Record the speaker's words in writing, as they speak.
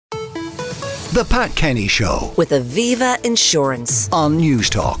The Pat Kenny Show with Aviva Insurance on News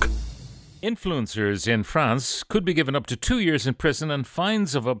Talk. Influencers in France could be given up to 2 years in prison and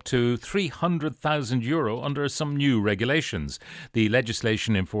fines of up to €300,000 under some new regulations. The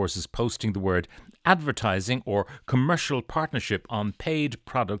legislation enforces posting the word advertising or commercial partnership on paid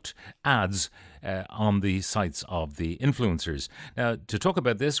product ads on the sites of the influencers. Now, to talk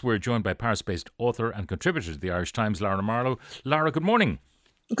about this, we're joined by Paris-based author and contributor to the Irish Times, Lara Marlowe. Lara, good morning.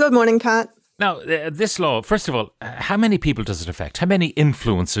 Good morning, Pat. Now, this law, first of all, how many people does it affect? How many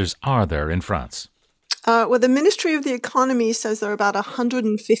influencers are there in France? Well, the Ministry of the Economy says there are about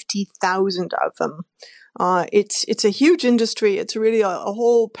 150,000 of them. It's a huge industry. It's really a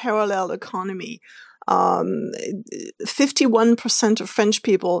whole parallel economy. 51% of French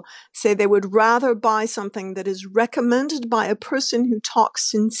people say they would rather buy something that is recommended by a person who talks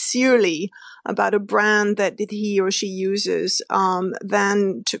sincerely about a brand that he or she uses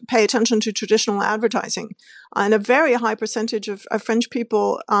than to pay attention to traditional advertising. And a very high percentage of French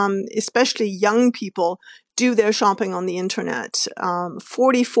people, especially young people, do their shopping on the internet.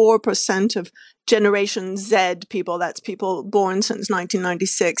 44% of Generation Z people, that's people born since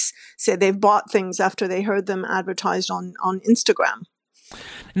 1996, say they've bought things after they heard them advertised on Instagram.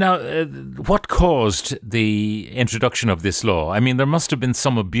 Now, what caused the introduction of this law? I mean, there must have been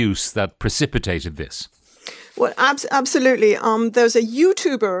some abuse that precipitated this. Well, absolutely. There's a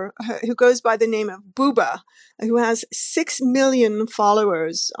YouTuber who goes by the name of Booba, who has 6 million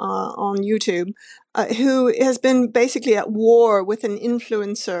followers on YouTube, who has been basically at war with an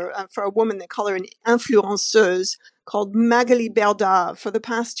influencer, for a woman, they call her an influenceuse, called Magali Berda for the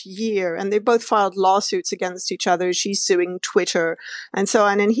past year. And they both filed lawsuits against each other. She's suing Twitter and so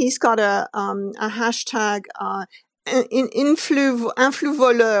on. And he's got a hashtag, influ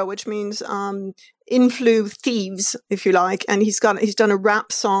voleur, which means influ thieves, if you like. And he's done a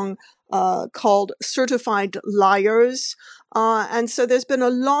rap song called Certified Liars. And so there's been a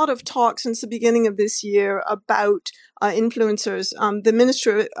lot of talk since the beginning of this year about influencers. The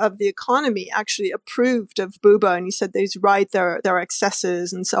Minister of the Economy actually approved of Booba, and he said he's right, there are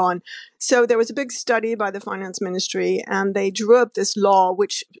excesses and so on. So there was a big study by the Finance Ministry, and they drew up this law,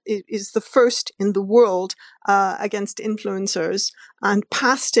 which is the first in the world against influencers, and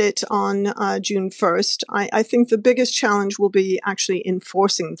passed it on June 1st. I think the biggest challenge will be actually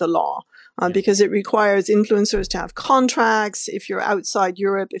enforcing the law. Because it requires influencers to have contracts. If you're outside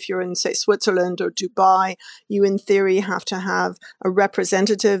Europe, if you're in, say, Switzerland or Dubai, you in theory have to have a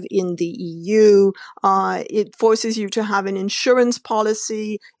representative in the EU. It forces you to have an insurance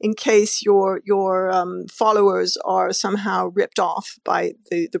policy in case your followers are somehow ripped off by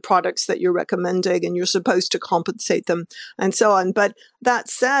the products that you're recommending, and you're supposed to compensate them and so on. But that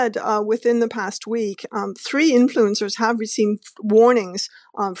said, within the past week, 3 influencers have received warnings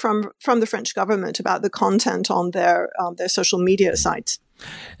from the French government about the content on their social media sites.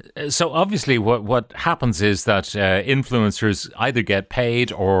 So obviously what happens is that influencers either get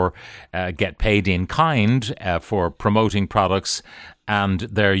paid or get paid in kind for promoting products, and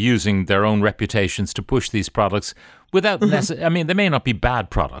they're using their own reputations to push these products without I mean, they may not be bad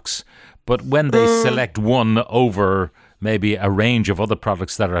products, but when they select one over maybe a range of other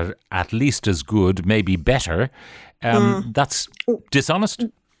products that are at least as good, maybe better, that's dishonest.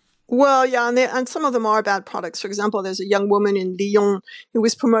 Well, yeah, and some of them are bad products. For example, there's a young woman in Lyon who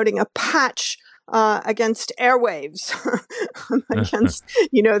was promoting a patch against airwaves, against,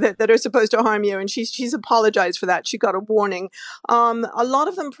 that are supposed to harm you. And she's apologized for that. She got a warning. A lot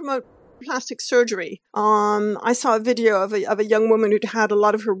of them promote plastic surgery. I saw a video of a young woman who'd had a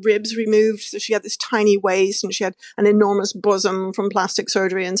lot of her ribs removed. So she had this tiny waist and she had an enormous bosom from plastic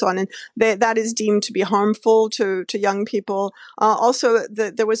surgery and so on. And that is deemed to be harmful to young people. Also,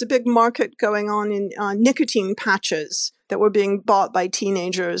 there was a big market going on in nicotine patches that were being bought by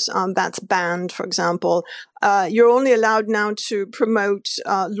teenagers. That's banned, for example. You're only allowed now to promote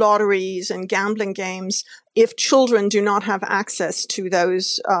lotteries and gambling games if children do not have access to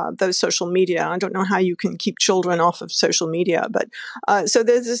those social media. I don't know how you can keep children off of social media, but so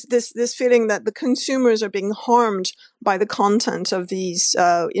there's this feeling that the consumers are being harmed by the content of these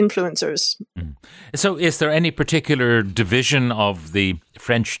influencers. So is there any particular division of the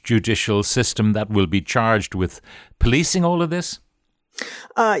French judicial system that will be charged with policing all of this?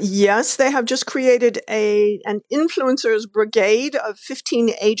 Yes, they have just created an influencers brigade of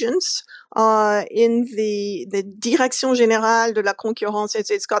 15 agents in the Direction Générale de la Concurrence.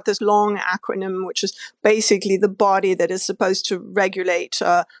 It's got this long acronym, which is basically the body that is supposed to regulate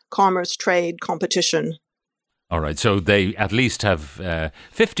commerce, trade, competition. All right, so they at least have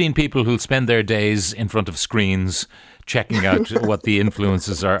 15 people who'll spend their days in front of screens checking out what the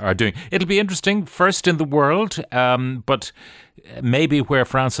influencers are doing. It'll be interesting, first in the world, but maybe where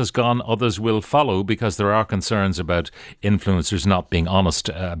France has gone, others will follow, because there are concerns about influencers not being honest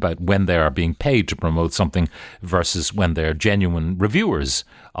about when they are being paid to promote something versus when they're genuine reviewers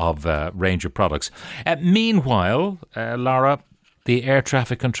of a range of products. Meanwhile, Lara, the air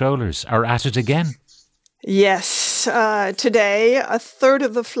traffic controllers are at it again. Yes, today a third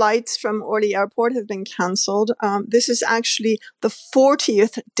of the flights from Orly Airport have been cancelled. This is actually the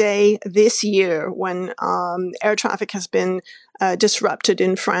 40th day this year when air traffic has been disrupted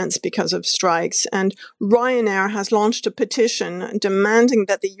in France because of strikes. And Ryanair has launched a petition demanding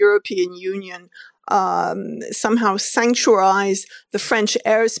that the European Union somehow sanctuarize the French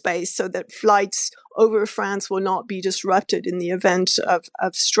airspace so that flights over France will not be disrupted in the event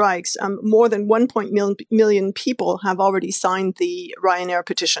of strikes. More than 1 million people have already signed the Ryanair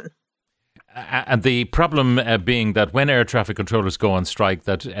petition. And the problem being that when air traffic controllers go on strike,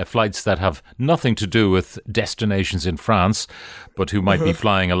 that flights that have nothing to do with destinations in France, but who might be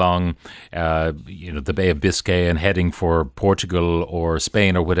flying along, the Bay of Biscay and heading for Portugal or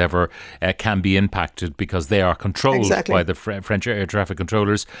Spain or whatever, can be impacted because they are controlled by the French air traffic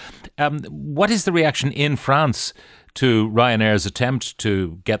controllers. What is the reaction in France to Ryanair's attempt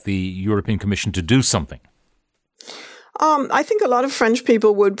to get the European Commission to do something? I think a lot of French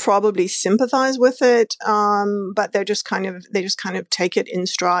people would probably sympathize with it, but they just kind of take it in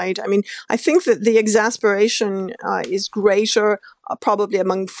stride. I mean, I think that the exasperation is greater probably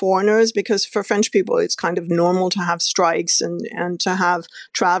among foreigners, because for French people it's kind of normal to have strikes and to have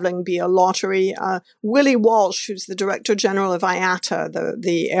traveling be a lottery. Willie Walsh, who's the Director General of IATA,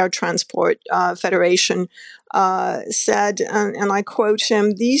 the Air Transport Federation, said, and I quote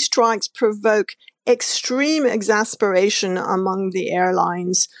him, "These strikes provoke extreme exasperation among the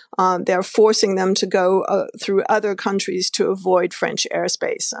airlines. They're forcing them to go through other countries to avoid French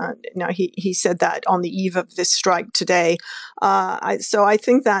airspace." Now, he said that on the eve of this strike today. So I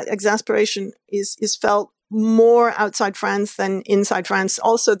think that exasperation is felt more outside France than inside France.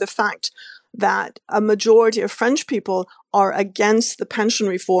 Also, the fact that a majority of French people are against the pension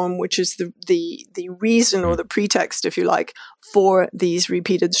reform, which is the reason or the pretext, if you like, for these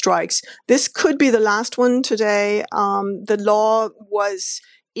repeated strikes. This could be the last one today. The law was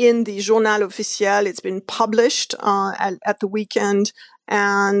in the Journal Officiel. It's been published at the weekend.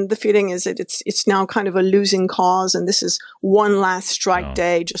 And the feeling is that it's now kind of a losing cause, and this is one last strike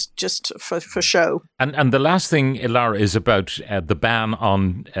day, just for show. And the last thing, Lara, is about the ban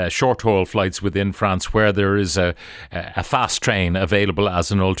on short-haul flights within France, where there is a fast train available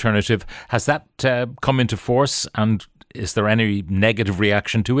as an alternative. Has that come into force, and is there any negative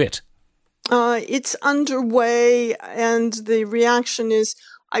reaction to it? It's underway, and the reaction is,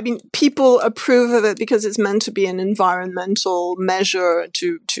 I mean, people approve of it because it's meant to be an environmental measure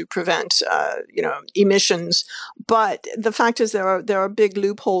to prevent, emissions. But the fact is, there are big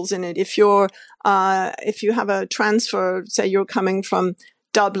loopholes in it. If you have a transfer, say you're coming from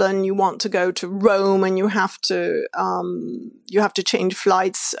Dublin, you want to go to Rome, and you have to change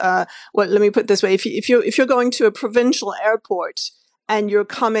flights. Well, let me put it this way: if you're going to a provincial airport and you're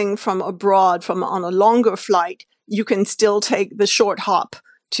coming from abroad on a longer flight, you can still take the short hop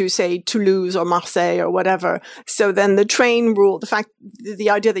to, say, Toulouse or Marseille or whatever. So then the train rule, the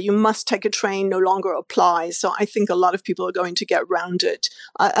idea that you must take a train no longer applies. So I think a lot of people are going to get around it.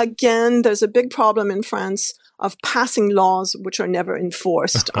 Again, there's a big problem in France of passing laws which are never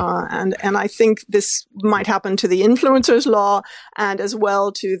enforced. And I think this might happen to the influencers law and as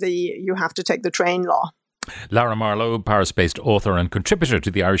well to the you have to take the train law. Lara Marlowe, Paris-based author and contributor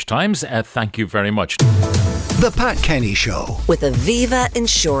to the Irish Times, thank you very much. The Pat Kenny Show with Aviva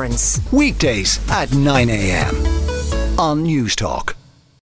Insurance. Weekdays at 9 a.m. on News Talk.